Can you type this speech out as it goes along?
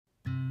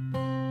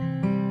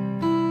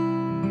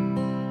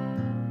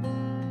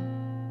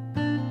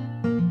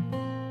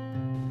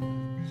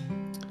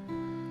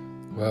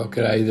Well,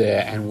 g'day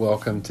there and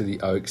welcome to the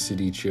Oak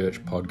City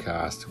Church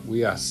podcast.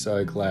 We are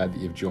so glad that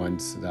you've joined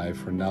us today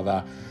for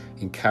another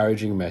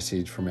encouraging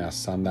message from our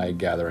Sunday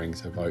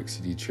gatherings of Oak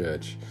City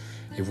Church.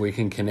 If we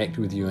can connect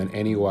with you in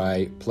any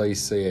way,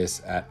 please see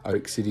us at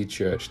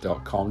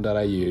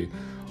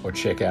oakcitychurch.com.au or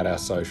check out our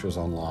socials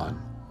online.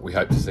 We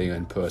hope to see you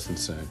in person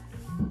soon.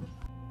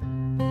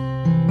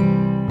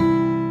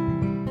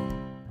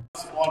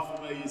 One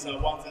for me is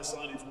 1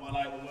 Thessalonians 1:8, the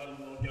word of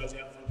the Lord goes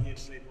out from here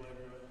to people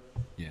everywhere.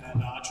 Yeah.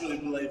 And I truly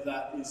believe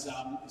that is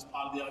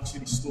part of the Oak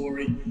City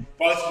story,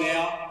 both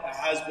now, it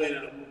has been,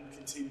 and it will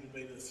continue to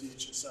be in the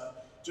future. So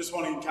just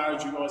want to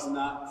encourage you guys in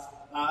that.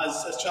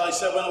 As Charlie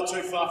said, we're not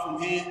too far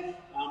from here,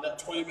 about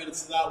 20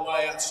 minutes that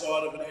way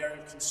outside of an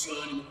area of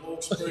concern in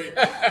Hawkesbury. We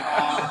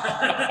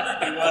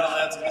weren't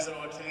allowed to visit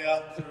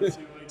IKEA for a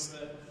few weeks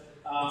there.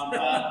 We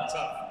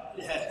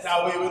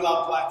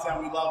love Blacktown,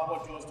 we love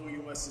what God's doing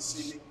in Western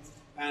Sydney.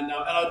 And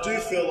I do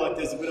feel like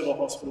there's a bit of a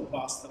hospital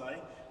pass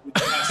today with the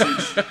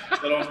passage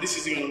that this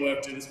isn't going to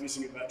work, dude. It's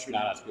missing a battery. No,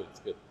 that's good. It's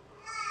good.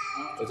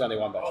 There's only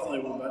one battery. There's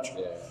only one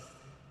battery. Yeah.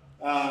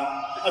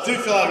 I do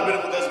feel like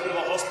there's a bit of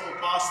a hospital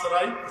pass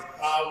today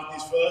with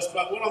this verse.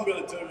 But what I'm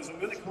going to do is I'm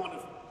going to kind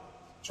of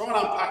try and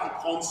unpack a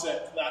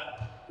concept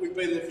that we've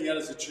been looking at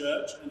as a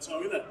church. And so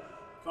I'm going to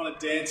kind of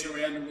dance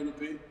around a little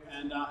bit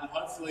and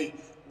hopefully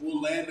we'll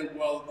land it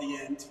well at the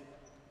end.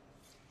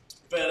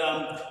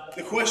 But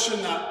the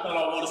question that I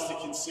want us to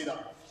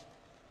consider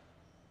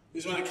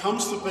is, when it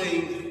comes to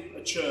being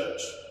a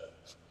church,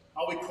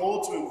 are we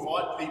called to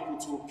invite people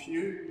to a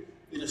pew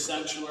in a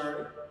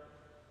sanctuary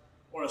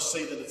or a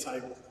seat at the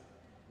table?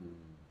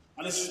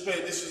 And this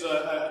is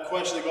a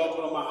question that God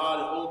put on my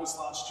heart in August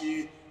last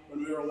year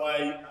when we were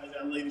away as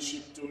our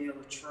leadership doing a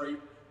retreat,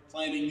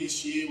 planning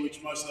this year,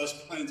 which most of those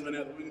plans went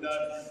out the window,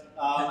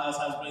 as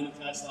has been the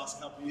case the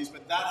last couple of years.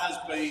 But that has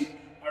been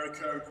a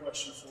recurring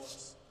question for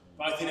us,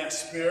 both in our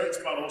spirits,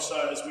 but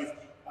also as we've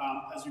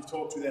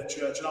talked with our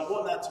church. And I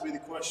want that to be the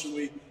question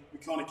we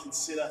kind of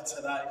consider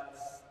today.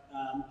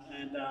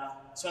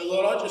 So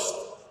Lord,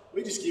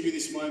 we just give you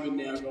this moment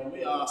now, God.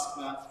 We ask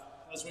that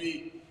as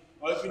we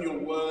open your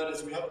word,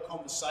 as we have a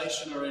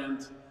conversation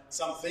around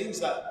some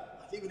things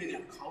that even in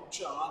our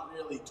culture aren't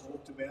really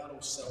talked about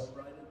or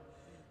celebrated,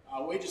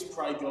 we just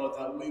pray, God,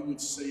 that we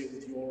would see it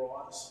with your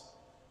eyes.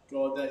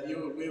 God, that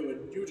you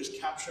would just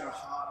capture our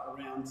heart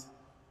around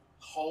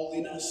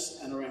holiness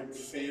and around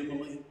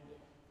family,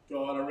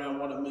 God, around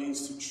what it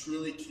means to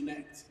truly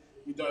connect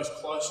with those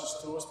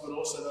closest to us, but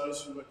also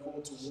those who we're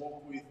called to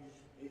walk with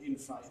in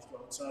faith,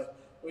 God. So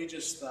we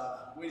just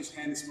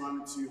hand this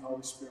moment to you,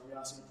 Holy Spirit. We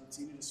ask you to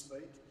continue to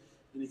speak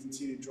and you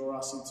continue to draw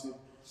us into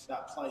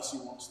that place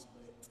you want us to be.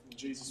 In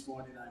Jesus'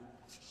 mighty name,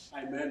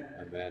 amen.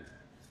 Amen.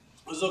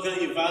 I was looking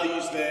at your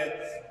values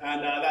there,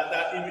 and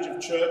that image of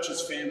church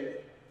as family.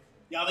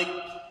 Yeah, I think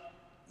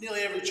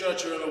nearly every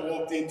church I've ever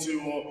walked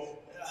into or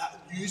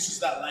uses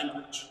that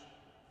language.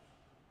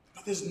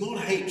 But there's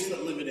not heaps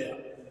that live it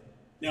out.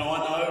 Now, I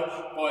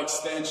know by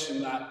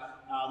extension that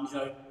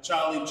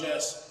Charlie and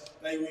Jess,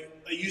 they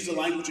use the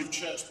language of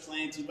church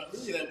planting, but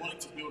really they wanted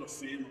to build a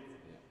family.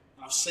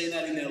 And I've seen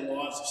that in their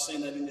lives, I've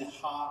seen that in their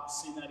heart, I've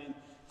seen that in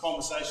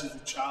conversations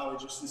with Charlie,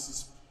 just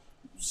this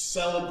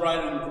celebrate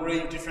and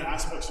grieve different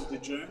aspects of the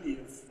journey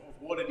of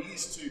what it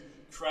is to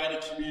create a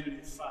community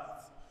of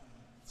faith.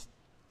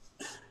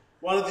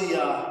 One of the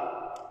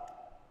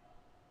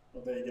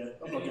there you go.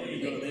 I'm not going to be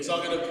good at this.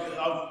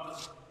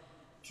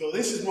 Cool.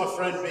 This is my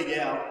friend Big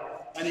Al,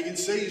 and you can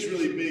see he's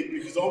really big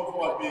because I'm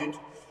quite big,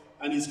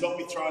 and he's got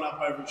me thrown up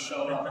over his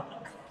shoulder.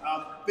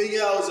 Big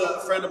Al is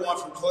a friend of mine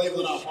from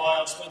Cleveland,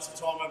 Ohio. I spent some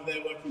time over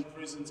there working in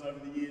prisons over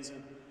the years,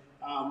 and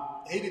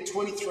he did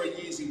 23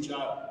 years in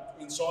jail.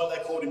 Inside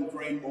they called him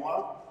Green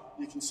Mile.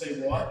 You can see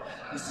why.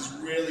 There's this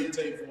really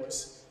deep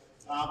voice.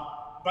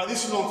 But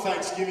this was on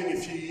Thanksgiving a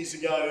few years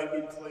ago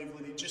in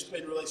Cleveland. He'd just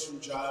been released from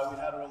jail. We'd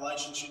had a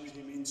relationship with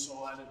him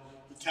inside, and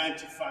he came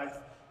to faith.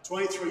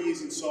 23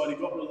 years inside, he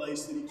got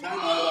released, and he came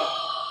over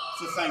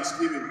for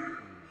Thanksgiving.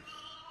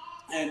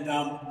 And he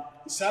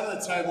sat at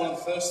the table. One of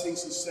the first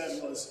things he said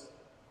was,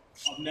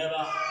 "I've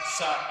never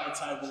sat at a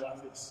table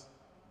like this."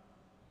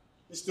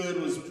 This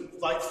dude was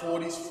late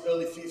 40s,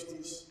 early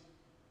 50s,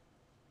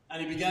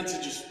 and he began to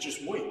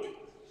just weep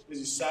as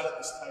he sat at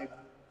this table,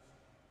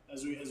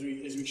 as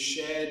we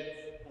shared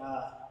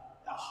our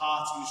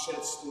hearts, we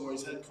shared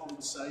stories, had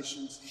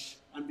conversations,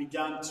 and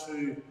began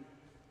to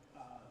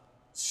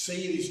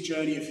see this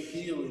journey of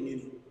healing in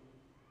him.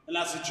 And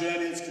that's a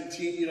journey that's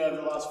continued over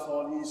the last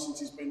 5 years since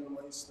he's been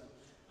released,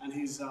 and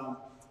he's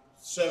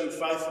serving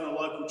faith in a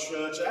local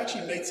church. It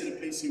actually meets at a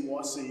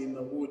PCYC in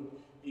the Hood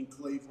in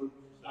Cleveland.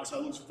 So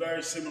it looks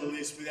very similar to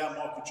this without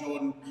Michael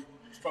Jordan.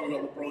 It's probably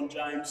got LeBron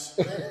James.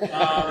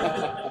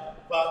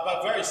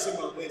 But very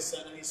similar to this,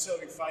 and he's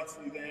serving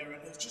faithfully there.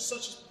 And it's just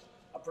such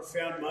a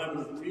profound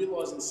moment of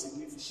realising the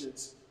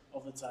significance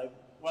of the table.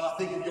 When I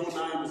think of your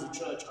name as a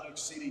church, Oak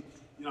City,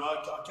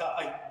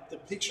 the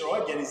picture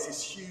I get is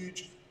this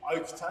huge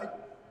oak table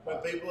where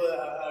people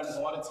are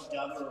invited to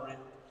gather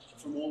around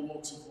from all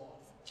walks of life.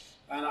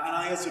 And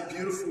I think it's a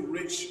beautiful,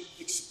 rich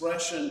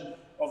expression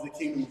of the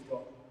kingdom of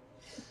God.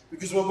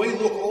 Because when we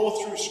look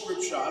all through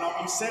Scripture, and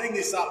I'm setting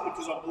this up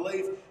because I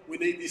believe we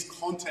need this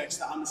context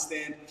to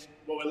understand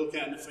what we're looking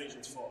at in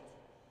Ephesians 5.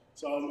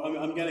 So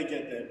I'm going to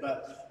get there.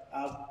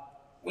 But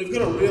we've got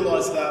to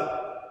realise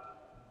that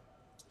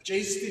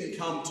Jesus didn't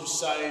come to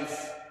save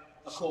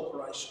a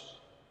corporation.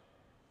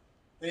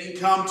 He didn't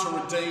come to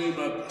redeem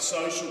a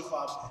social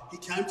club. He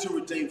came to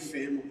redeem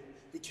family.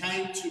 He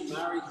came to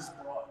marry his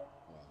bride.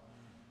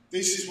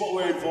 This is what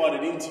we're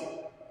invited into.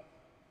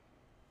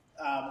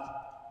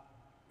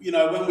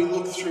 When we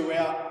look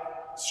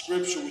throughout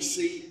Scripture, we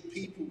see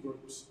people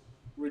groups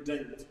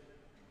redeemed.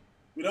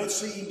 We don't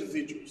see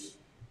individuals.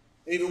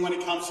 Even when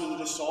it comes to the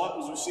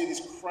disciples, we see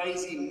this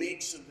crazy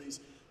mix of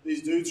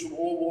these dudes from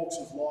all walks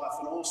of life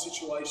and all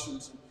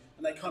situations.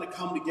 And they kind of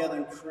come together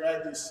and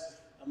create this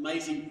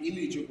amazing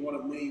image of what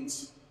it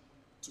means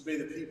to be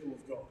the people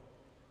of God.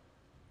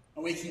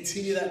 And we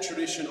continue that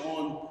tradition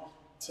on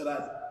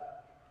today.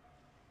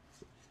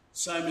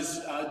 Same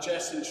as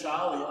Jess and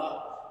Charlie.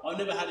 I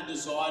never had a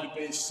desire to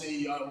be a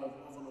CEO of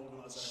an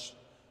organisation.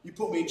 You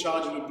put me in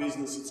charge of a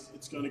business,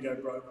 it's going to go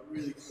broke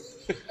really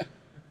quick.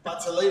 But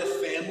to lead a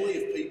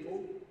family of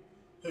people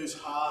whose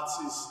hearts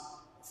is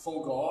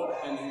for God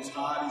and whose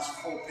heart is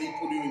for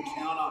people to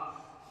encounter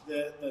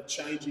the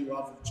changing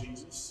love of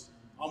Jesus,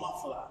 I'm up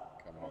for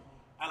that. Come on.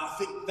 And I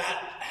think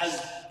that has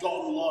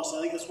gotten lost.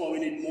 I think that's why we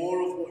need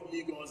more of what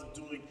you guys are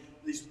doing,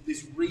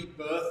 this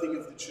rebirthing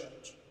of the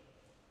church,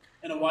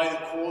 in a way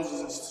that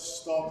causes us to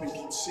stop and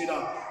consider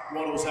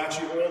what it was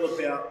actually all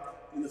about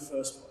in the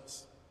first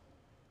place.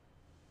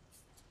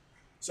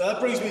 So that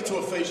brings me to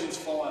Ephesians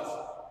 5.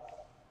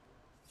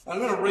 I'm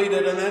going to read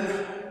it, and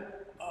then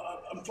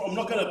I'm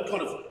not going to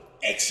kind of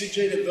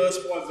exegete it verse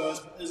by verse,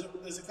 but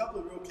there's a couple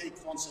of real key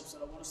concepts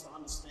that I want us to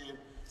understand,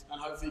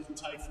 and hopefully you can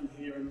take from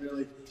here and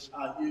really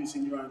use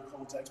in your own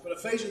context. But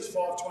Ephesians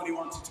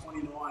 5:21 to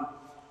 29,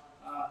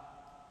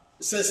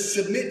 it says,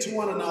 submit to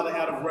one another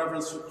out of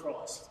reverence for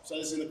Christ. So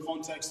this is in the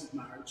context of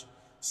marriage.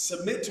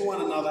 Submit to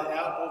one another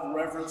out of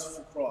reverence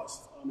for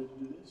Christ. I need to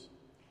do this.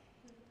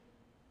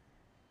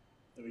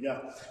 There we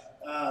go.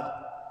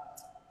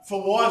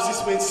 For wives,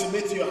 this means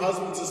submit to your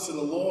husbands as to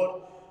the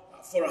Lord.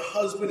 For a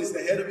husband is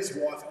the head of his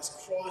wife, as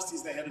Christ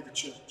is the head of the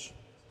church.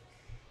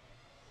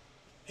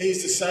 He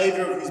is the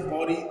Saviour of his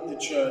body, the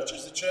church.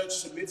 As the church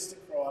submits to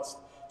Christ,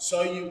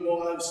 so you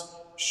wives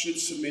should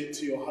submit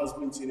to your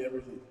husbands in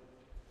everything.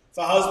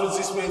 For husbands,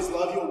 this means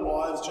love your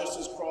wives just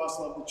as Christ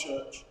loved the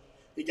church.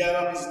 He gave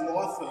up his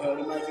life for her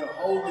to make her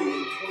holy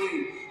and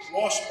clean,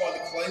 washed by the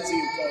cleansing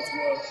of God's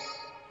word.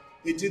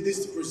 He did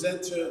this to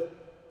present her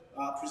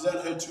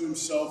to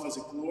himself as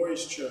a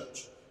glorious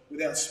church,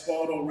 without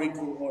spot or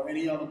wrinkle or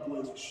any other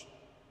blemish.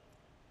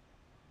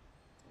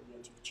 I'm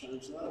going to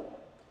change that.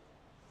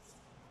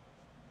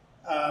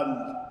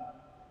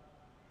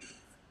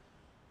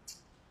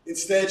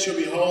 Instead, she'll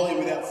be holy and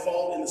without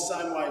fault. In the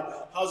same way,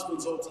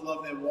 husbands ought to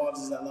love their wives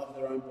as they love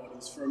their own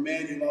bodies. For a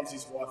man who loves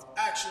his wife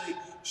actually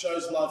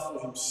shows love for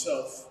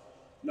himself.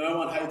 No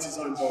one hates his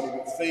own body,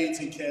 but feeds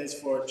and cares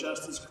for it,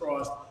 just as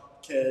Christ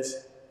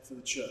cares for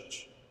the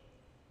church.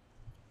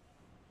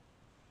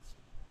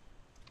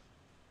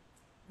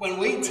 When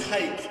we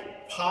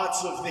take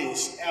parts of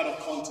this out of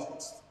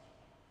context,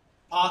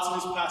 parts of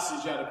this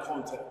passage out of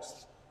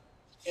context,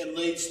 it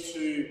leads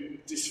to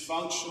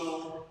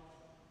dysfunctional,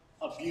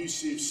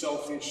 abusive,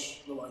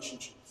 selfish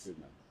relationships. Good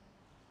man.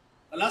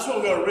 And that's what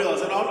we've got to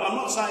realise. And I'm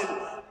not saying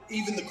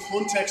even the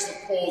context of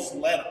Paul's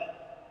letter.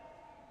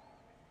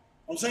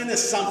 I'm saying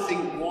there's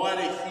something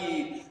wider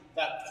here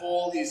that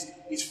Paul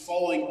is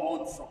following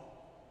on from.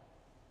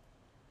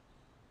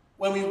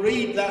 When we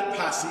read that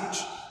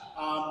passage,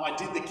 I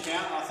did the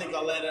count. I think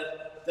I let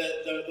it.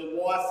 The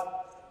wife,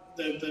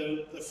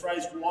 the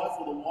phrase wife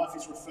or the wife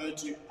is referred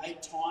to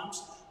 8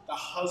 times. The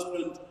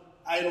husband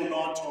 8 or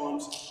 9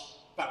 times.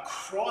 But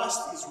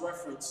Christ is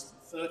referenced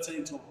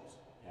 13 times.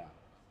 Yeah.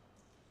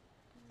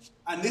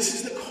 And this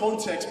is the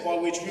context by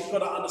which we've got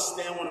to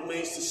understand what it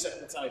means to set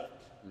the table.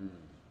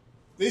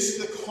 This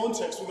is the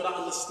context we've got to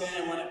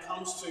understand when it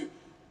comes to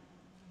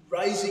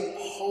raising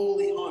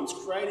holy homes,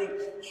 creating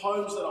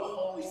homes that are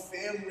holy,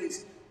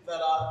 families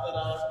that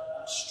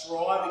are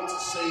striving to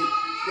see,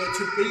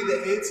 to be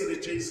the answer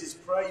to Jesus'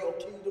 prayer, your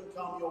kingdom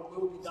come, your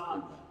will be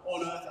done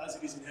on earth as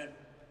it is in heaven.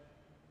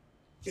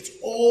 It's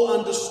all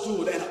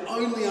understood and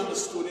only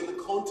understood in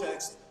the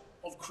context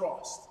of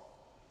Christ.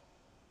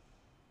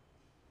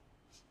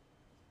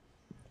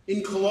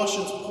 In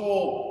Colossians,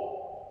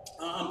 Paul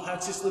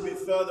unpacks this a little bit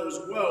further as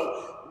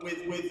well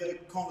with a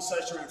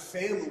conversation around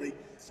family.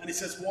 And he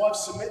says,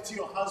 wives, submit to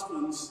your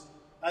husbands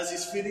as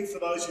is fitting for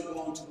those who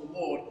belong to the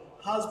Lord.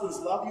 Husbands,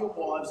 love your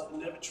wives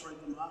and never treat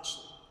them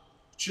harshly.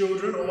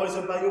 Children, always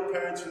obey your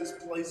parents, for this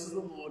pleases the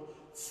Lord.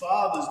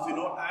 Fathers, do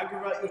not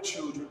aggravate your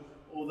children,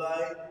 or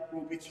they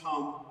will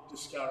become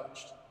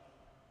discouraged.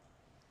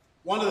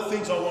 One of the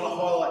things I want to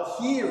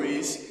highlight here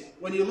is,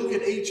 when you look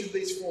at each of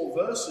these 4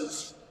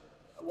 verses,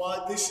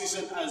 while this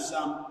isn't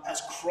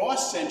as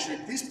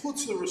Christ-centric, this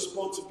puts the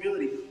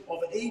responsibility of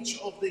each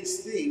of these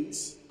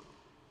things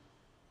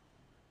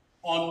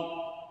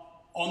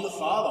on the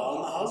father,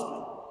 on the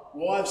husband.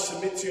 Wives,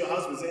 submit to your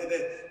husbands.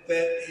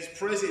 He's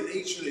present in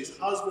each of these.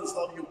 Husbands,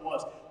 love your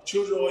wives.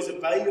 Children, always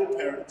obey your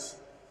parents.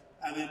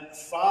 And then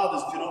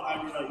fathers, do not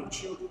aggravate your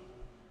children.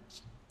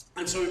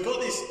 And so we've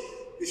got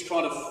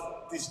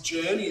this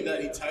journey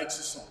that he takes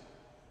us on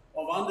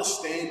of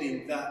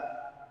understanding that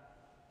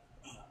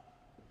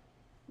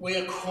we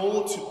are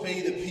called to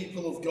be the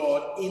people of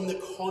God in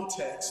the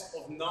context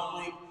of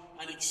knowing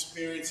and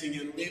experiencing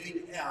and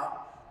living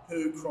out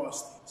who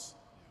Christ is.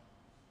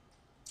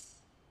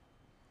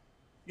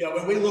 You know,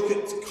 when we look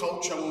at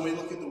culture, when we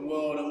look at the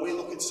world, and we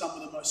look at some of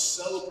the most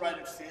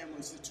celebrated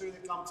families, the two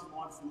that come to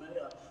mind for me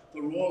are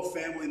the royal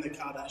family and the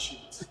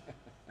Kardashians.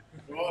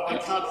 Right? I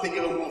can't think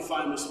of a more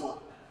famous one.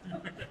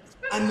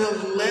 And the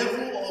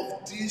level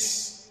of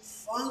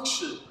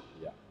dysfunction.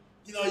 Yeah.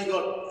 You know, you've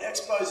got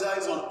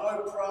exposés on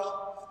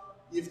Oprah.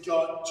 You've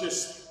got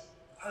just,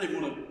 I don't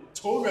even want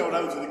to talk about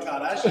what happens with the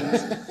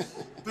Kardashians.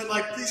 But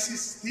like this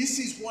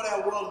is what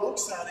our world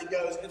looks at and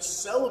goes and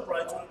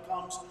celebrates when it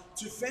comes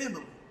to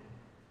family.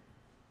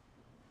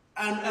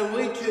 And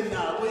we can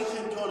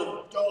kind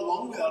of go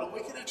along with that, or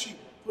we can actually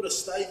put a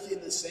stake in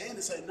the sand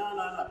and say,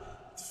 no.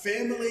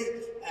 Family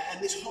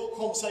and this whole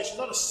conversation is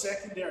not a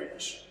secondary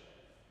issue.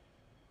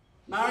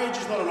 Marriage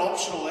is not an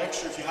optional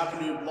extra if you happen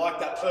to like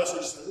that person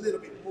just a little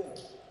bit more.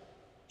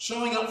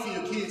 Showing up for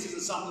your kids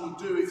isn't something you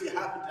do if you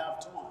happen to have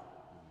time.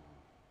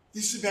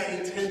 This is about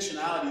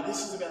intentionality.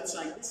 This is about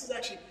saying this is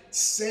actually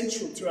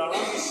central to our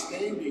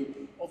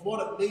understanding of what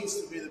it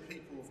means to be the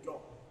people of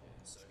God.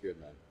 That's good,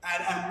 man.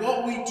 And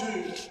what we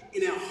do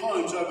in our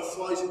homes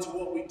overflows into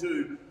what we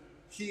do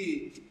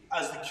here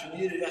as the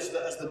community, as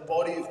the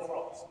body of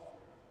Christ.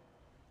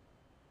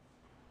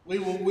 We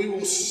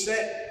will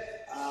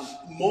set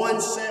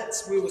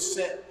mindsets, we will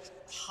set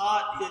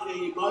heart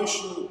and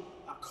emotional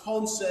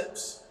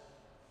concepts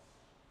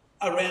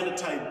around a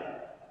table.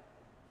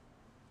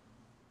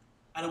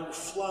 And it will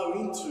flow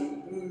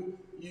into who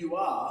you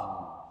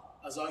are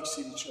as Oak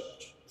City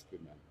Church. That's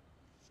good, man.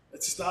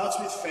 It starts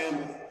with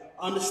family,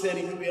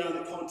 understanding who we are in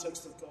the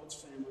context of God's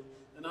family,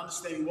 and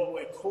understanding what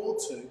we're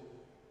called to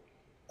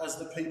as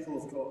the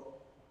people of God.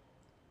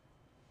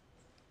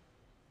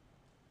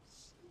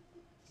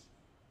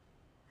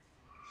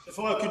 If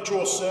I could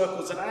draw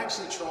circles, and I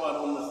actually tried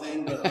on the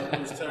thing, but it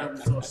was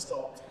terrible, so I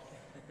stopped.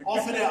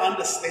 Often our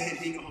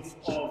understanding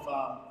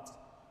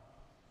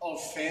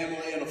of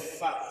family and of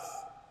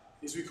faith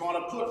is we kind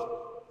of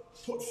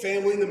put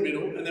family in the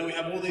middle, and then we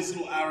have all these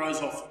little arrows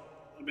off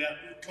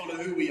about kind of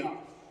who we are.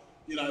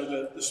 You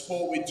know, the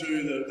sport we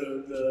do,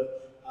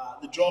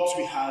 the jobs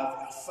we have,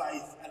 our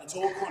faith, and it's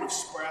all kind of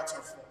sprouts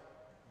off that.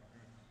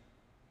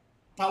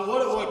 But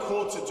what we're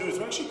called to do is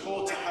we're actually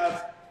called to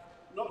have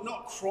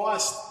not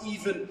Christ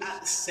even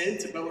at the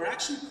center, but we're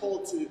actually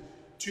called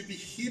to be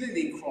hidden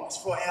in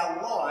Christ, for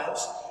our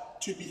lives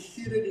to be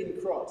hidden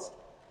in Christ.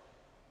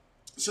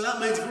 So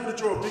that means if we were to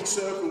draw a big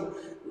circle,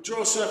 we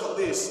draw a circle like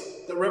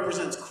this that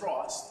represents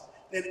Christ,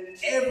 then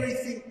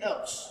everything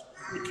else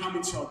would come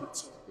inside that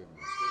circle.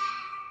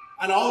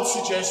 And I would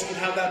suggest you would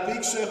have that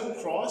big circle,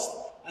 Christ,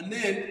 and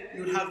then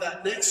you would have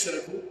that next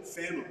circle,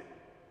 family.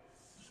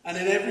 And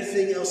then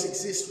everything else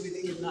exists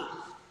within that.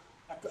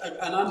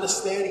 An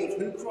understanding of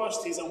who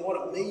Christ is and what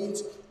it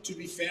means to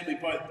be family,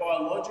 both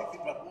biologically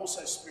but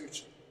also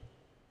spiritually.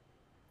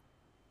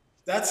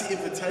 That's the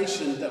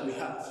invitation that we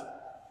have.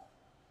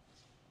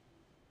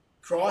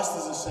 Christ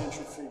is a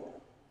central figure.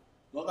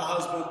 Not the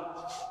husband,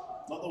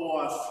 not the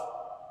wife,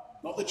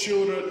 not the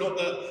children, not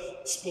the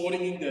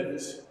sporting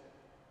endeavours,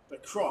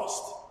 but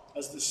Christ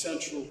as the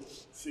central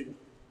figure.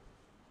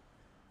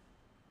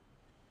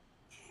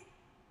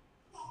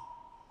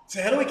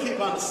 So how do we keep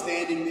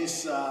understanding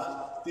this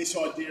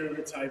idea of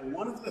a table?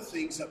 One of the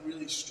things that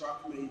really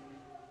struck me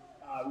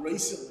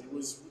recently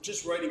was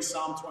just reading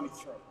Psalm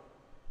 23.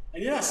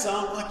 And you know,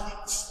 Psalm, like,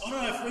 I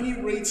don't know if when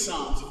you read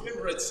Psalms, if you've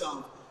ever read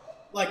Psalms,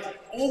 like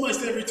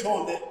almost every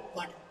time that,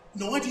 like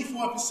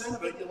 95%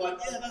 of it, you're like,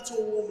 yeah, that's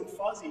all warm and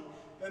fuzzy.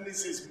 Then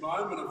there's this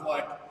moment of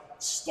like,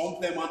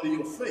 stomp them under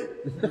your feet.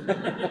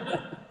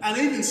 And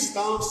even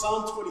Psalm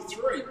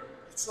 23,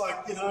 it's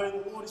like, you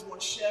know, the Lord is my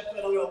shepherd,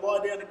 I'm going to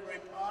lie down in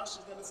green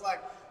pastures. And it's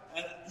like,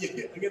 and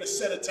I'm going to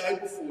set a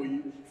table for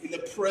you in the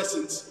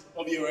presence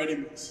of your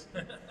enemies.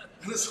 And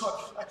it's like,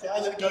 okay,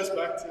 and then it goes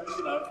back to,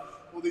 you know,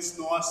 all this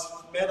nice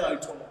meadow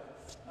talk.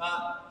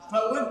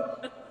 But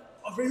when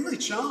I've been really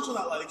challenged on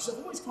that lately, because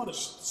I've always kind of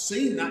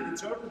seen that,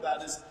 interpreted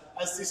that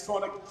as this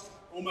kind of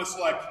almost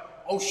like,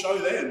 I'll show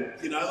them,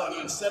 you know, like I'm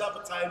going to set up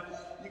a table,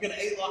 you're going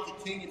to eat like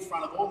a king in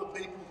front of all the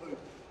people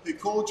who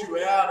called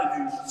you out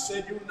and who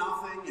said you were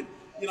nothing, and,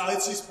 you know,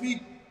 it's this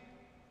big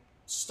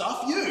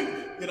stuff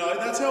you know,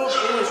 that's how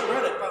I've always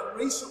read it. But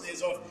recently,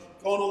 as I've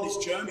gone on this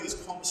journey,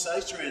 this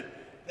conversation around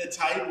the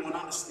table and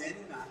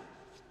understanding that,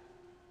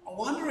 I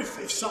wonder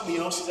if something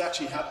else is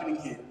actually happening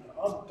here.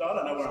 I don't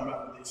know where I'm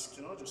at with this.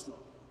 Can I just not?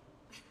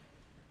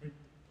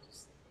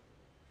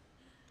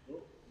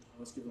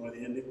 Let's give away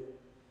the ending.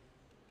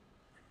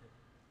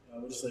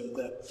 We'll just leave it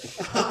there.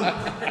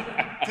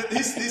 But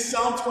this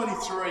Psalm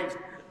 23,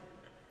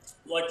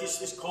 like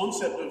this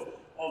concept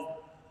of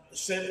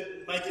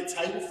make a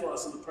table for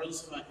us in the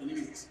presence of our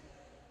enemies.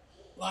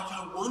 Like,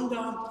 I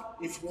wonder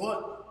if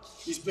what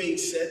is being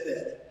said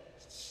there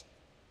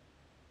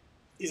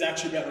is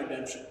actually about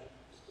redemption.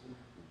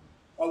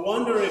 I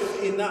wonder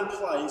if in that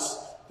place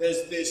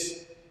there's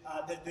this,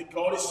 that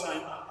God is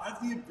saying, I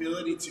have the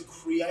ability to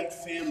create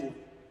family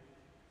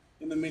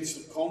in the midst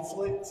of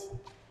conflict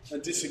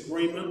and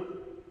disagreement.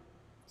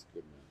 That's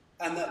good, man.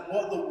 And that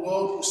what the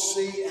world will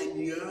see and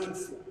yearn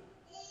for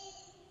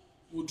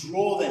will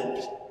draw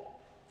them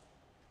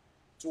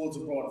towards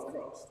the bride of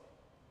Christ.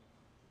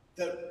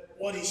 That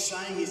what he's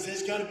saying is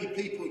there's going to be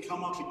people who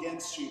come up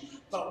against you,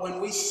 but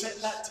when we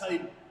set that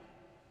table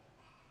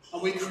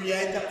and we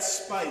create that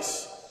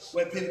space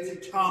where people can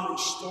come and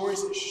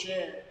stories are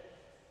shared,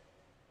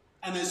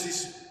 and there's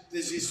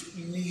this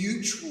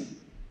mutual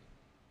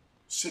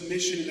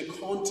submission in the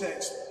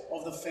context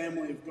of the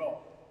family of God,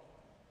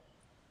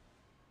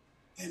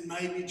 then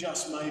maybe,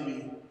 just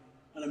maybe,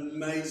 an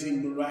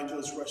amazing,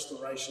 miraculous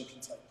restoration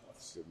can take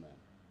place. Good, man.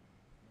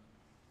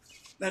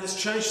 That has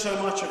changed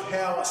so much of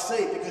how I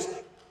see it, because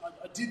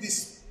I did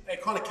this,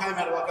 it kind of came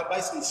out of like I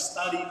basically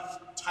studied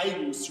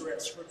tables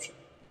throughout Scripture.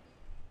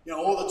 You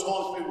know, all the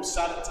times people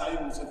sat at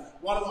tables, and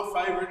one of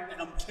my favourite,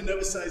 and I can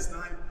never say his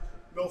name,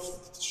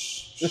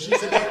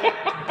 Melchizedek.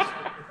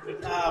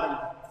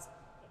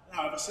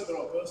 No, have I said the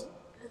right person?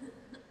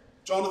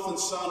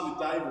 Jonathan's son with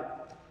David.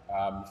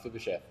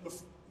 Mephibosheth.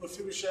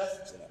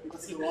 Mephibosheth,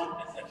 that's the one.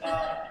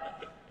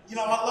 You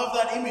know, I love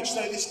that image.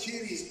 So this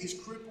kid, he's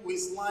crippled,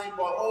 he's lame.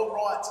 By all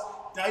rights,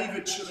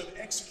 David should have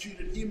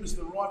executed him as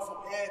the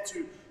rightful heir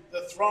to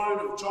the throne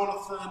of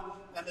Jonathan.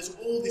 And there's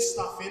all this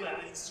stuff in it.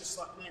 And he's just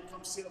like, man,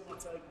 come sit at my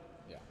table.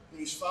 Yeah. And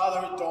his father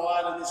had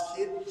died, and this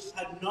kid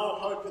had no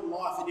hope in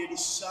life, and yet he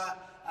sat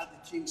at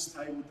the king's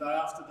table day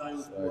after day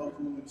with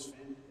welcoming his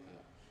family.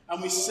 Yeah.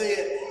 And we see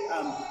it,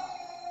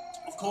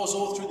 of course,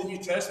 all through the New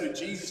Testament.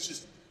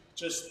 Jesus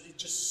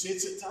just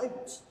sits at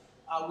tables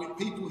with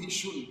people he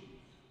shouldn't.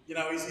 You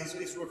know,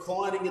 he's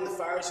reclining in the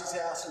Pharisee's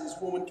house, and this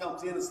woman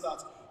comes in and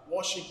starts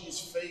washing his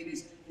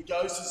feet. He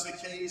goes to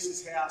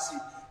Zacchaeus' house.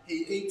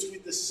 He eats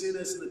with the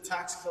sinners and the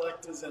tax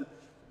collectors. And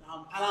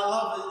I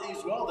love it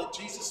as well that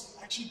Jesus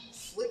actually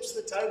flips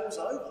the tables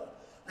over.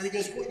 And he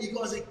goes, what you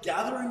guys are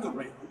gathering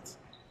around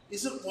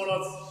isn't what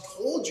I've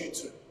called you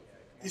to.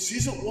 This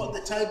isn't what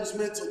the table's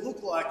meant to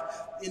look like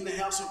in the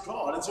house of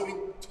God. And so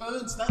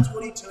that's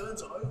what he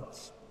turns over.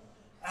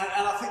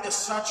 And I think there's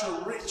such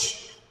a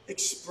rich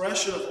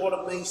expression of what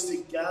it means to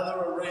gather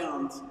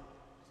around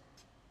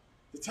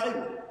the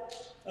table.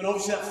 And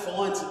obviously that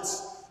finds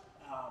its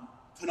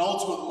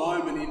penultimate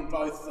moment in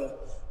both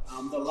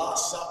the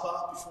Last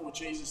Supper before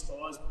Jesus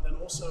dies, but then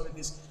also in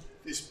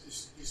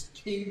this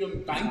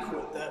kingdom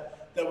banquet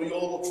that we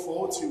all look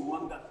forward to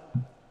one day,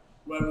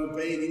 where we'll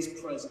be in his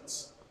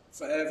presence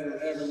forever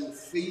and ever. We'll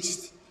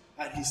feast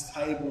at his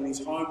table, and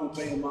his home will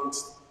be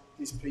amongst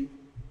his people.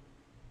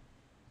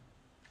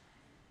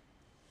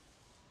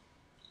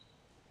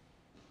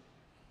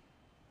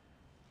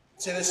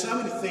 So there's so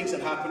many things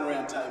that happen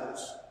around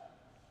tables.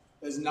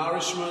 There's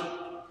nourishment,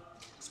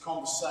 there's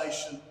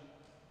conversation,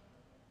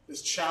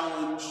 there's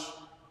challenge,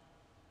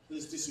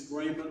 there's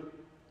disagreement,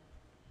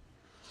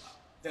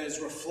 there's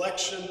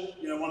reflection.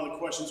 You know, one of the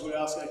questions we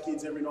ask our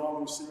kids every night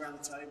when we sit around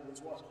the table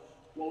is, what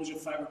was your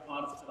favourite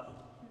part of today?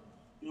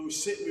 You know, we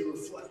sit and we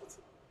reflect.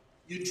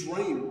 You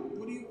dream.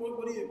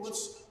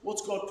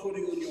 What's God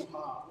putting on your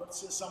heart?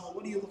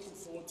 What are you looking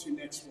forward to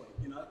next week?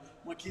 You know,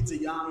 my kids are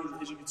young,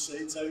 as you can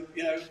see, so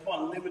you know,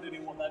 quite limited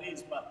in what that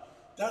is. But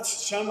that's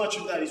so much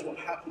of that is what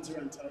happens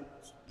around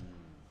tables.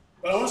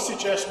 But I want to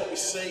suggest what we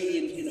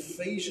see in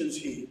Ephesians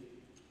here.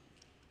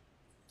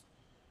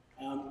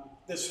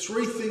 There's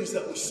three things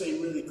that we see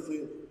really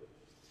clearly,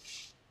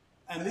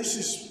 and this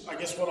is, I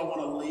guess, what I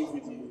want to leave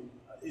with you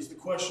is the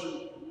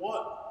question: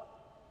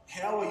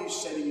 how are you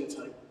setting your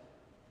table?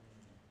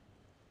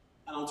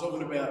 And I'm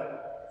talking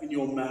about in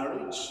your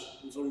marriage,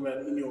 I'm talking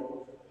about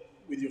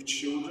with your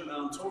children, and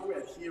I'm talking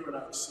about here at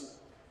Oak City.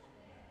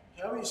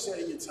 How are you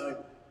setting your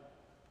table?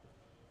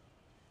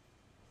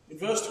 In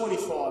verse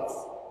 25,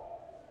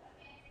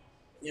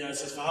 you know, it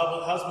says, for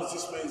husbands,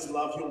 this means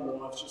love your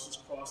wives just as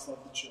Christ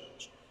loved the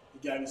church. He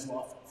gave his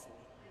life up for it.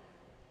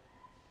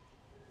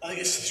 I think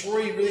there's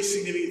three really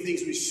significant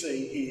things we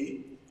see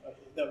here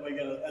that we're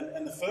going to,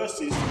 and the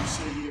first is we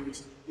see here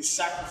is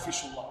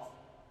sacrificial love.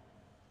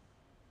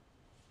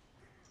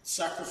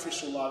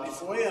 Sacrificial love.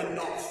 If we are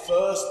not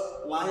first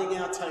laying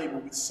our table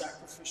with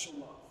sacrificial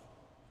love,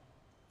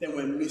 then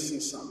we're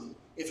missing something.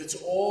 If it's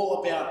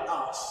all about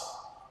us,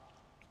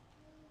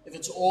 if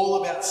it's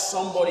all about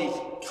somebody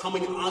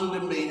coming under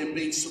me and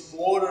being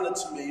subordinate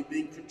to me,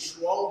 being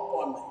controlled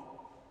by me,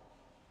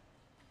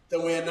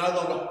 then we are no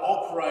longer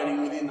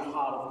operating within the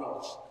heart of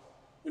God.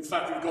 In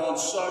fact, we've gone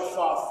so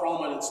far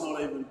from it, it's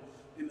not even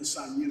in the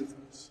same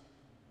universe.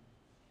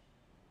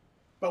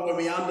 But when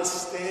we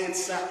understand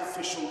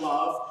sacrificial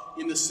love,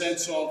 in the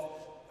sense of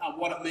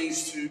what it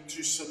means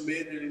to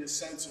submit, and in the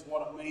sense of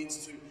what it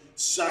means to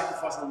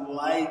sacrifice and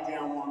lay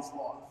down one's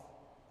life.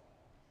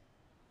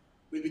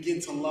 We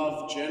begin to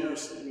love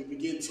generously. We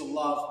begin to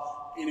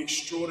love in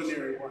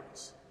extraordinary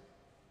ways.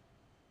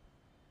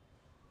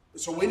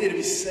 So we need to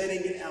be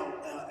setting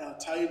our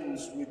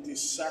tables with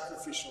this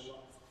sacrificial love.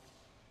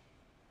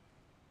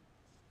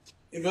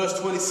 In verse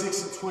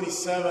 26 and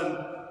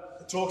 27,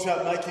 it talks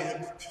about making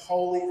her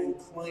holy and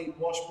clean,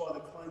 washed by the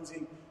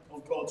cleansing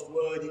of God's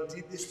word. He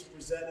did this to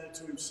present her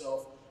to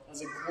himself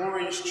as a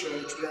glorious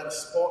church without a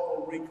spot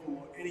or wrinkle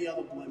or any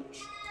other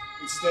blemish.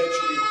 Instead,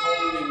 she'll be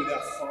holy and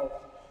without fault.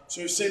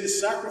 So we've seen the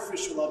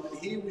sacrificial love, but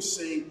here we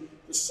see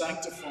the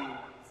sanctifying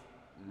love.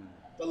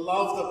 The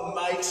love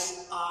that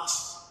makes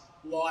us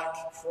like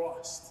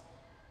Christ.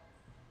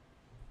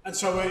 And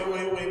so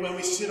when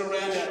we sit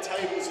around our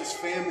tables as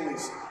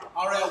families,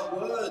 are our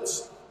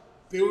words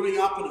building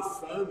up and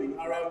affirming?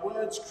 Are our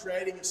words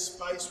creating a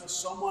space where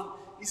someone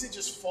isn't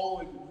just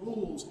following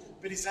rules,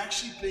 but is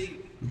actually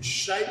being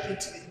shaped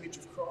into the image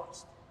of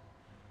Christ?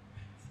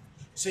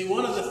 See,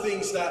 one of the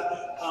things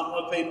that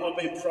I've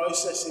been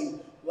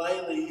processing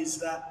lately is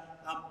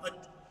that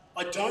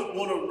I don't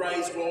want to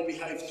raise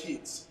well-behaved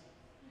kids.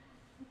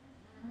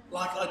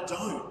 Like, I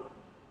don't.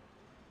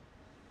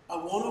 I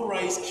want to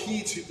raise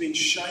kids who've been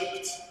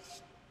shaped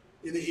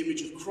in the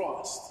image of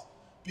Christ.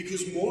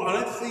 Because I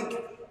don't think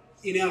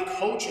in our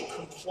culture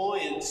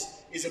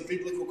compliance is a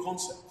biblical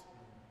concept.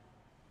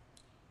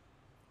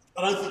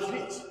 I don't think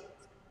it is.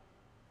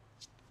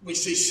 We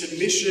see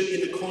submission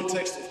in the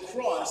context of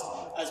Christ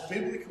as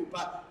biblical,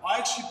 but I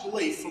actually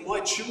believe for my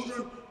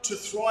children to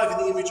thrive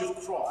in the image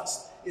of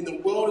Christ, in the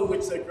world in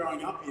which they're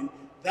growing up in,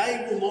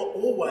 they will not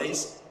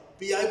always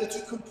be able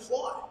to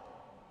comply.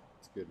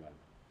 That's good, man.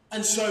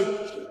 And so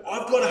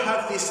I've got to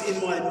have this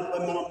in my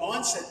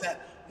mindset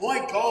that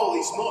my goal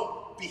is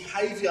not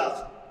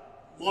behaviour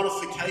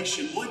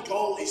modification. My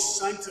goal is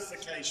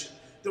sanctification.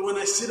 That when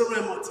they sit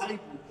around my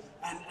table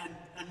and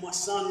my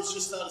son who's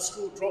just started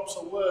school drops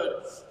a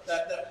word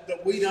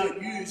that we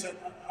don't use, and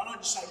I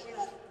don't just say we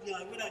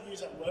don't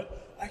use that word.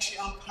 I actually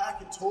unpack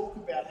and talk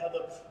about how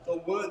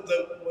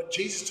what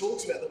Jesus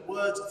talks about, the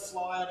words that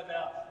fly out of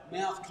our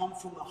mouth come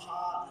from the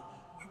heart.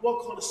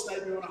 What kind of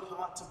state we want our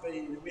heart to be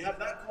in. And we have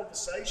that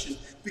conversation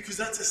because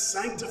that's a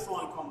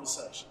sanctifying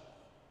conversation.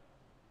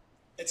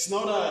 It's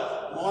not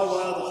a my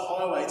way or the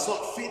highway. It's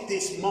not fit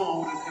this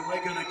mold and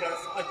we're going to go.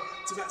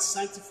 It's about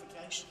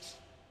sanctification.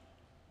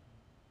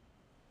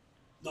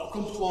 Not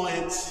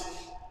compliance.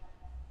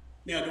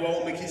 Now, do I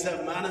want my kids to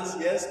have manners?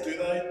 Yes. Do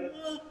they?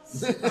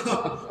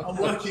 I'm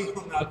working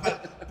on that.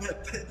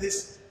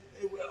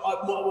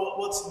 But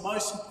what's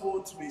most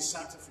important to me is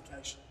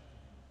sanctification.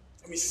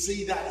 And we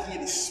see that here,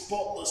 this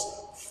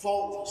spotless,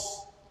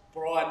 faultless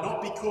bride,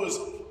 not because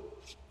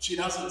she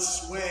doesn't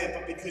swear,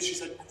 but because she's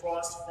had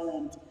Christ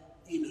formed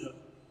in her.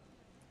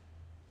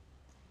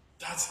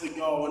 That's the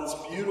goal, and it's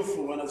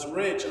beautiful and it's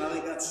rich, and I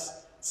think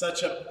that's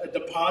such a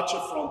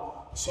departure from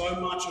so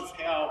much of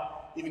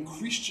how even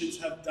Christians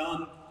have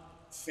done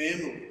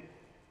family.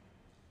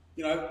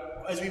 You know,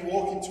 as we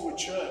walk into a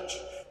church,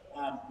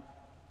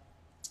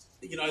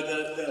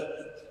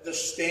 the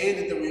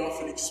standard that we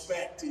often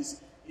expect is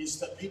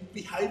that people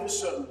behave a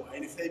certain way,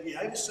 and if they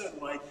behave a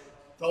certain way,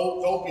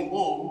 they'll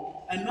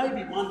belong, and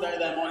maybe one day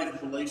they might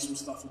even believe some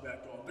stuff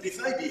about God. But if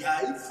they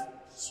behave,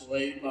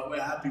 sweet, like we're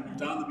happy we've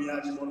done the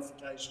behaviour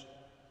modification.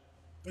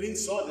 But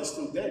inside they're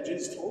still dead.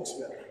 Jesus talks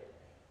about it.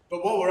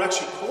 But what we're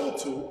actually called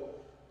to,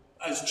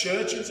 as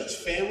churches, as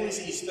families,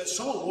 is that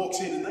someone walks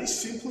in and they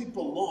simply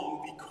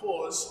belong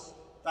because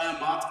they are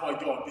marked by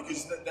God,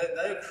 because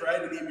they are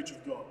created in the image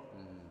of God.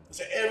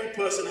 So every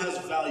person has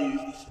value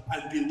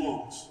and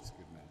belongs.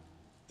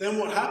 Then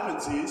what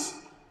happens is,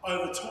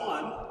 over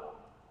time,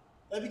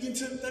 they begin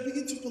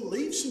to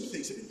believe some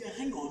things. They begin to go,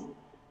 hang on,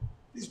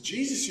 this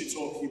Jesus you're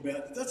talking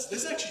about,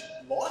 there's actually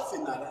life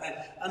in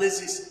that. And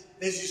there's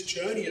this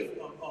journey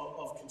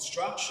of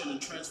construction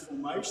and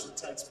transformation that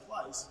takes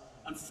place,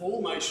 and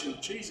formation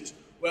of Jesus,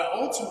 where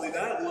ultimately they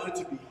don't learn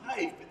to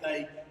behave, but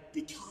they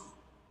become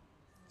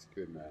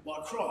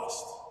like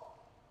Christ.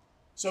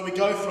 So we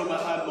go from a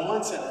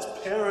mindset as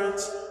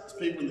parents, as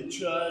people in the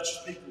church,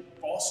 as people,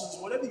 bosses,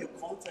 whatever your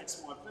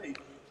context might be,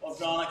 of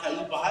going, okay,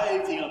 you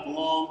behave, you're going to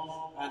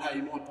belong, and hey,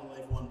 you might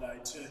believe one day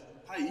too.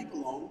 Hey, you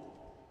belong.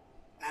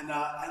 And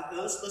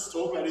let's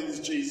talk about who this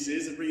Jesus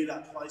is and bring you to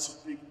that place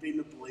of being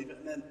a believer,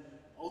 and then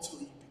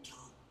ultimately you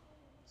become.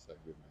 So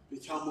good, man.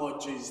 Become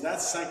like Jesus.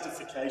 That's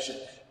sanctification.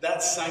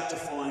 That's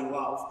sanctifying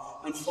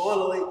love. And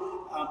finally,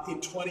 in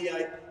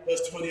 28,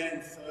 verse 28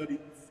 and 30,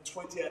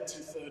 28 to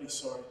 30,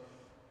 sorry,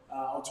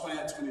 or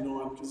 28 to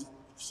 29, because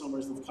for some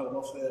reason I've cut it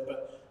off there,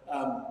 but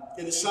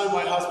in the same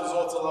way, husbands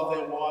ought to love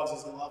their wives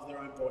as they love their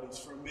own bodies.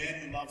 For a man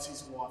who loves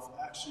his wife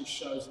actually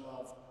shows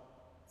love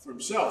for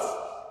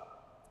himself.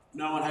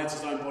 No one hates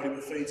his own body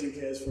but feeds and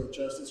cares for it,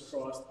 just as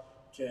Christ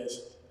cares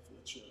for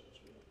the church.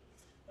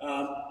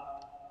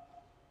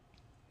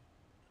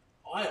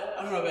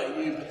 I don't know about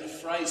you, but the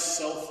phrase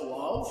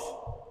self-love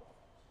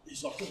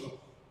is like, can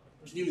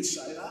you even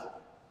say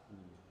that?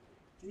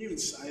 Can you even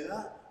say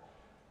that?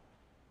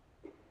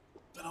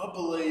 But I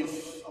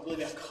believe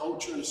our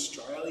culture in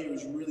Australia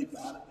is really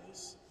bad at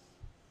this,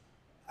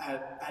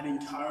 at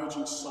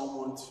encouraging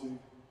someone to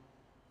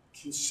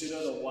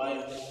consider the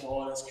way that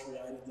God has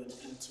created them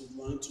and to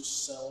learn to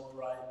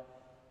celebrate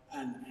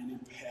and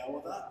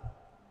empower that.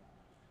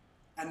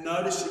 And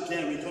notice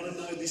again, we've got to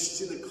know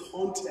this is in the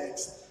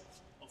context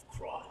of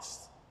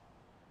Christ.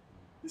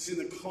 This is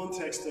in the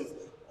context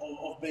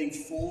of being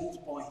formed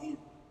by Him.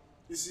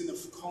 This is in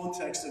the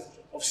context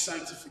of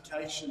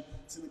sanctification.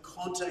 It's in the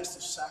context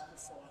of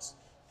sacrifice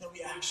that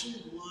we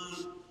actually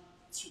learn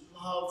to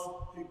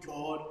love who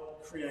God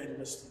created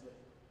us to be.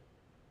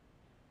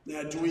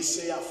 Now, do we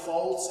see our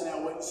faults and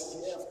our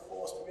weaknesses? Yeah, of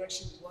course, but we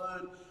actually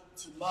learn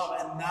to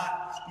love, and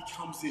that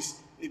becomes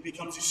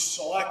this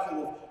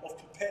cycle of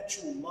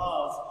perpetual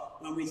love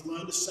when we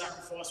learn to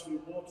sacrifice, when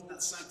we walk in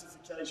that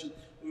sanctification,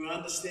 when we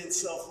understand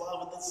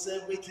self-love, and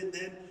then we can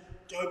then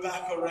go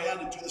back around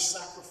and do the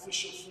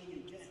sacrificial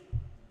thing again.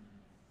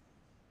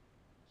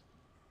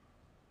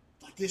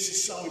 Like, this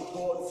is so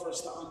important for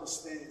us to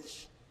understand.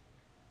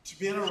 To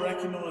be able to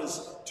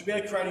recognize, to be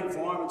able to create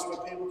environments where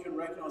people can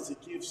recognize the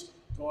gifts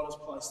God has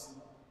placed in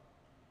them.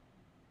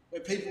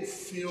 Where people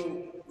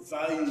feel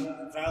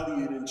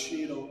valued and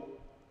cheered on.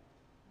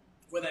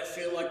 Where they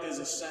feel like there's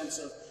a sense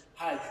of,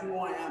 hey, who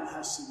I am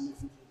has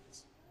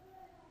significance.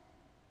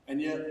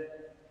 And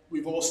yet,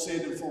 we've all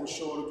sinned and fallen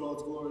short of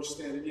God's glorious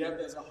standard. Yet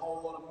there's a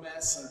whole lot of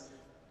mess. And,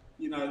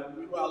 you know,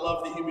 I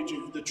love the image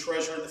of the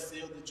treasure in the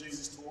field that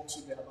Jesus talks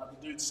about. Like,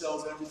 the dude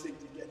sells everything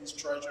to get his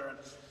treasure, and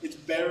it's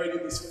buried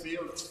in this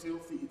field. It's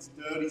filthy. It's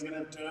dirty. He's going to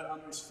have dirt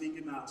under his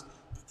fingernails.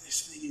 But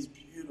this thing is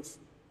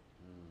beautiful.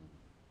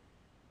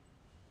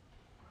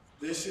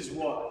 This is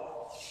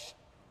what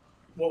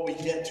we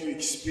get to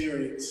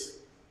experience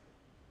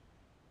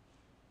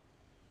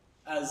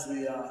as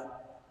the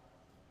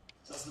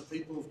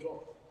people of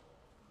God.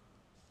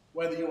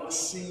 Whether you are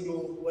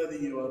single, whether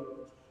you are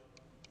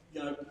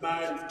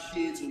married with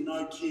kids or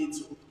no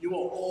kids, you are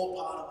all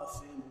part of a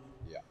family.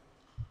 Yeah.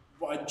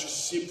 By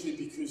just simply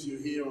because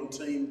you're here on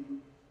team, I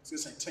was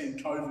going to say Team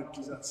COVID,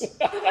 because that's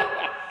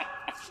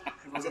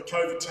everyone's got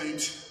COVID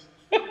teams.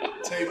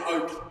 Team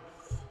Oak.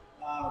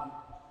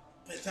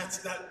 But that's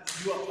that.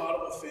 You are part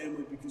of a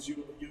family because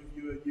you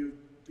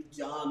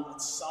begun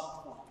at some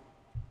point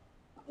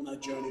on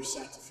that journey of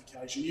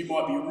sanctification. You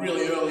might be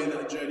really early in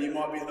that journey. You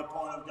might be at the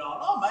point of going,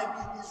 oh, maybe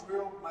it is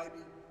real, maybe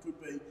it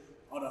could be.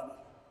 I don't know.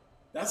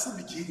 That's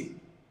the beginning.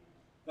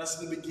 That's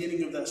the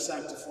beginning of that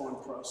sanctifying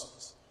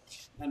process.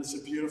 And it's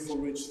a beautiful,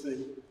 rich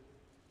thing.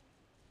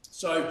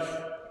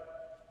 So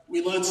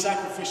we learn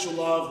sacrificial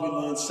love, we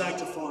learn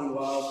sanctifying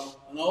love,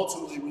 and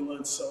ultimately we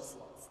learn self-love.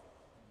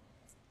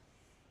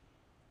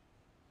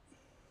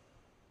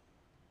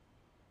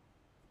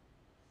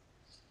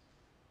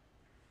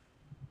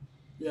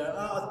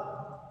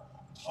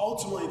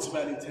 Ultimately it's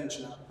about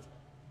intentionality.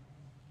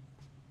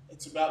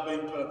 It's about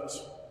being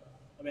purposeful,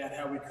 about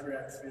how we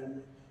create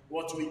family.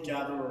 What do we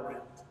gather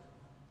around?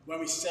 When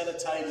we set a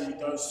table with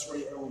those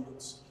three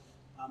elements,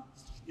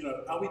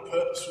 are we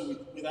purposeful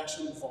with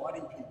actually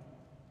inviting people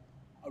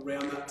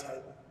around that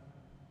table?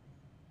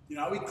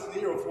 Are we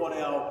clear of what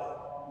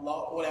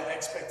our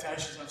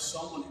expectations of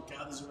someone who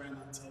gathers around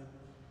that table?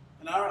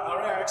 And are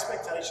our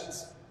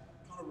expectations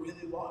kind of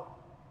really low?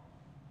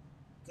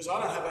 Because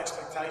I don't have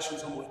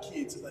expectations on my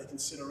kids that they can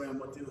sit around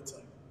my dinner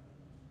table.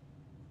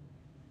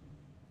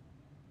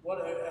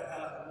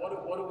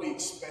 What do we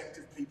expect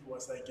of people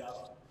as they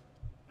gather?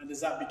 And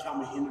does that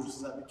become a hindrance?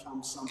 Does that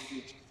become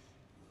something?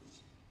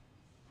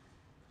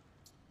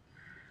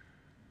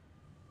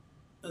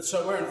 And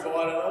so we're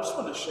invited. I just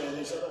want to share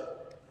this.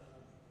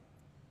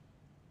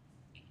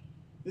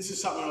 This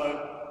is something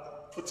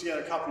I put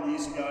together a couple of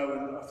years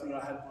ago when I think I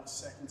had my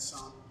second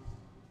son.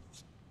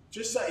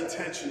 Just that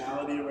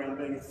intentionality around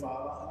being a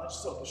father. And I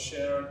just thought to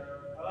share it.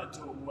 I don't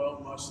do it well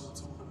most of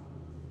the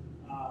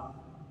time.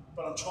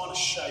 But I'm trying to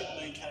shape,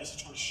 me and Casey are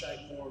trying to shape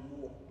more and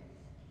more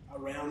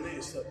around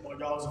this. That my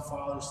goal as a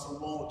father is to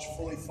launch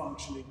fully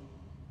functioning,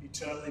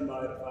 eternally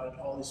motivated,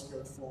 Holy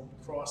Spirit formed,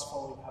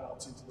 Christ-following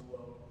adults into the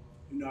world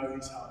who know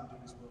His heart and do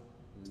His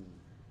will.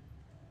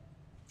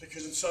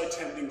 Because it's so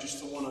tempting just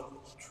to want to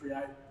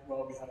create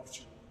well-behaved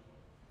children.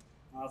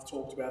 I've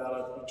talked about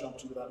that, I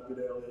jumped into that a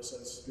bit earlier, so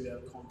it's a bit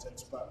out of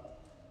context, but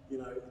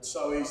it's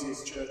so easy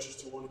as churches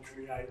to want to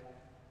create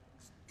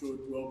good,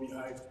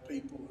 well-behaved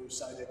people who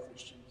say they're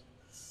Christians.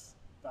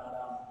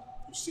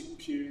 But who sit in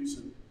pews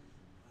and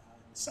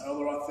say all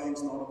the right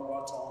things, not at the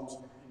right times,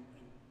 and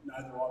know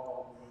the right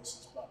Bible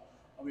verses, but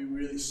are we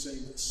really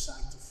seeing the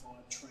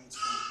sanctified,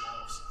 transformed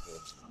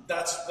lives?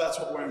 That's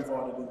what we're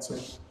invited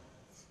into.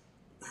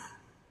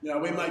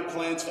 We make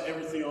plans for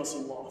everything else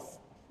in life.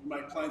 We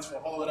make plans for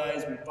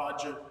holidays, we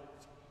budget,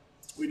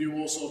 we do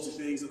all sorts of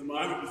things. At the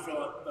moment, we feel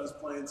like those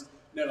plans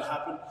never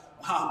happen,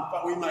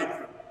 but we make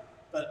them.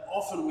 But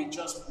often we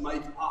just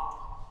make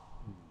up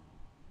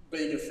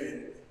being a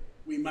family.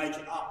 We make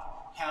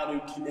up how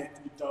to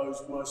connect with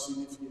those most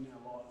significant in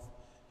our life.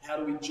 How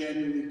do we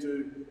genuinely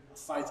do a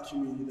faith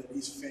community that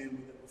is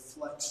family, that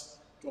reflects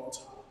God's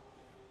heart.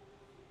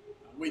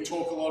 We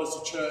talk a lot as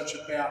a church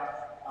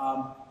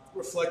about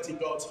reflecting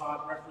God's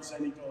heart,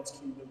 representing God's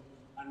kingdom,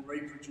 and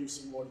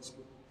reproducing what is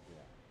good.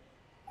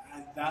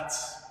 And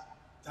that's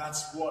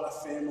what a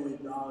family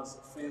does.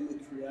 A family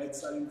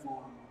creates that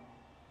environment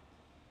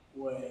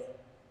where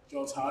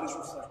God's heart is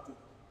reflected,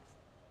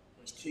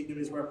 where His kingdom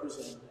is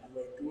represented, and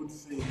where good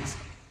things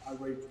are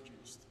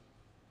reproduced.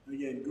 And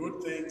again,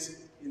 good things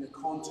in the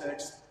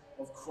context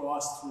of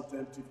Christ's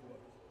redemptive work.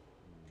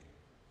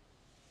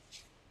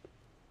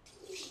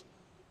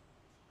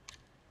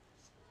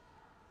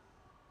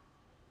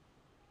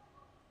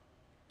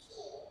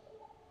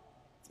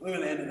 I'm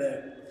going to end it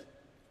there.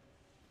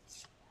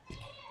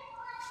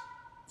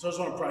 So I just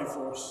want to pray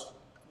for us,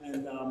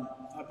 and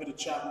happy to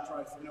chat and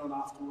pray for anyone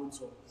afterwards.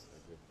 Or,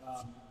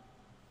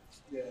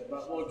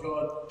 but Lord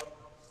God,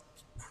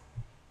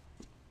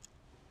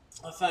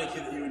 I thank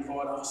you that you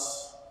invite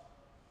us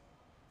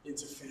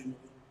into family.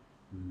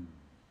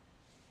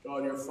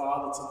 God, you're a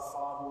father to the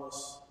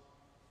fatherless.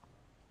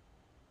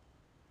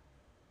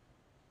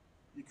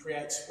 You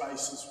create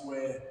spaces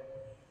where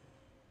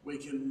we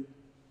can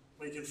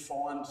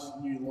find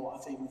new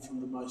life, even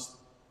from the most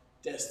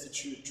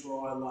destitute,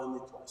 dry, lonely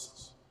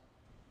places.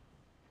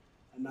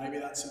 And maybe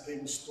that's some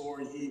people's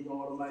story here,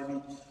 God, or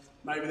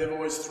maybe they've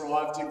always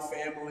thrived in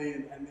family,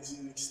 and this is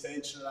an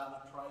extension of that, and I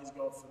praise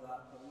God for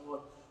that. But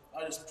Lord,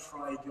 I just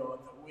pray, God,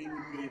 that we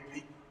would be a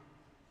people,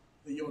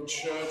 that your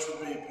church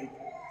would be a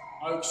people.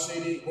 Oak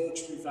City,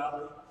 Hawkesbury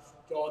Valley,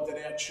 God,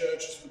 that our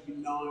churches would be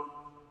known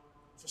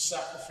for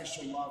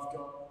sacrificial love,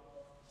 God,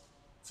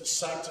 for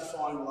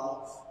sanctifying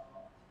love,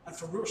 and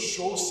for a real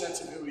sure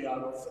sense of who we are,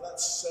 God, for that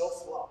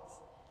self-love,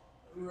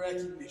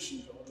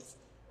 recognition, God,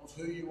 of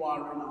who you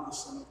are in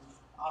us and of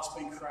us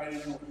being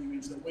created in your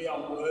image, that we are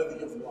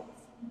worthy of love.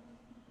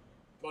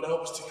 God,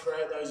 help us to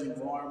create those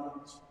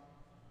environments.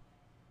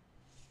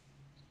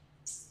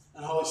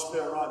 And Holy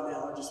Spirit, right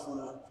now, I just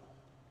want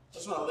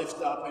to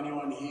lift up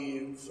anyone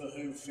here for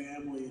whom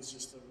family is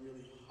just a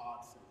really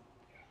hard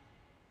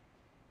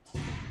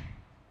thing.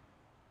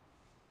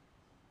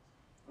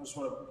 I just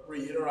want to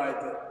reiterate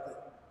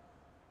that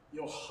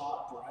your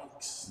heart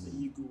breaks, that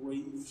you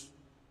grieve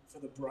for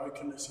the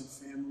brokenness in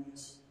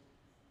families.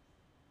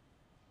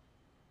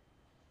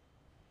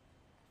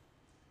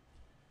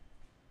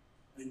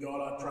 And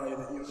God, I pray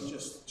that you would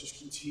just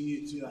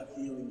continue to do that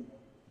healing.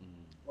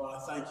 Lord, I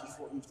thank you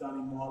for what you've done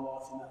in my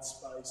life in that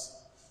space.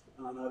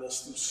 And I know there's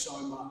still so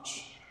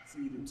much for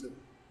you to do.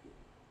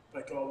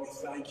 But God, we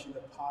thank you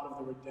that part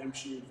of the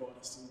redemption you invite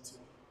us into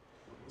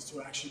is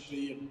to actually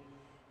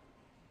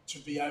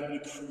be able to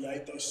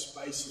create those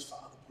spaces for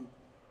other people.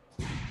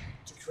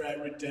 To create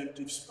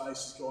redemptive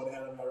spaces, God,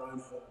 out of our own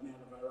hurt and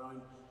out of our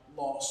own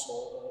loss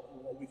or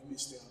what we've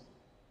missed out on.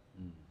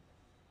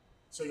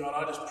 So God,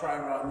 I just pray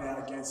right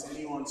now against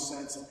anyone's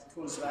sense that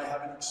because they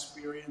haven't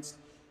experienced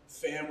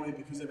family,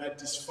 because they've had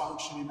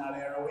dysfunction in that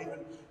area, or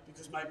even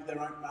because maybe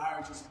their own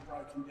marriages have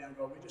broken down,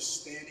 God, we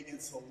just stand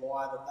against the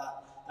lie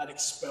that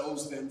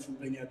expels them from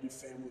being able to do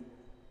family.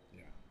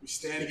 We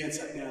stand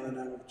against that now in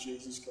the name of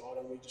Jesus, God,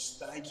 and we just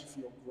thank you for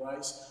your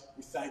grace.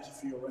 We thank you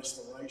for your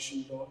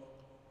restoration, God.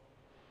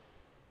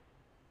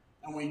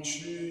 And we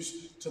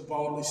choose to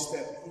boldly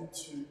step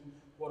into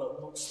what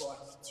it looks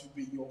like to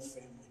be your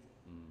family.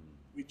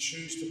 We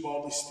choose to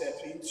boldly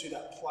step into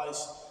that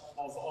place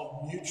of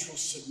mutual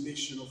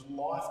submission, of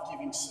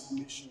life-giving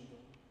submission,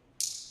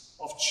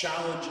 God, of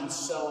challenge and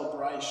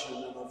celebration,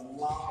 and of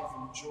love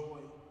and joy,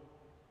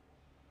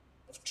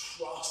 of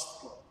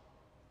trust, God.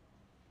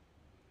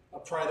 I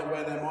pray that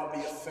where there might be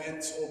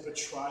offence or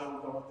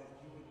betrayal, God, that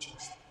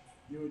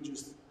you would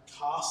just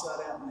cast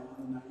that out now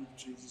in the name of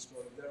Jesus,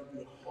 God. That there would be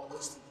a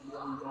holistic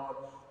healing, God,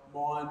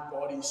 mind,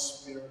 body,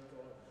 spirit, God.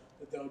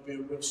 That there would be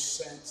a real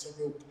sense,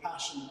 a real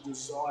passion, a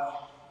desire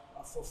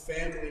for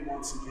family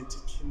once again, to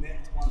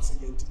connect once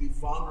again, to be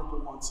vulnerable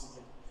once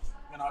again.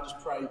 And I just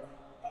pray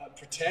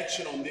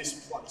protection on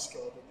this place,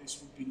 God, that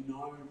this would be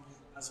known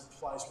as a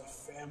place where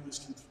families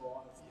can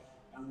thrive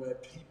and where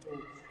people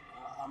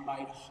are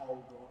made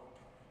whole, God.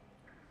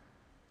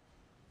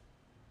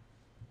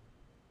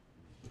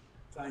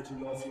 Thank you,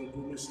 God, for your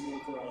goodness and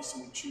your grace,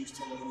 and we choose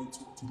to lean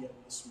into it together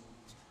this morning.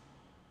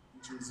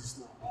 In Jesus'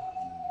 name.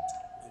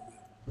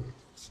 Amen.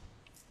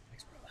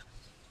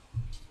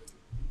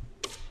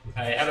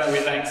 Hey, how about we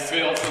thank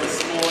Phil for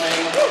this morning?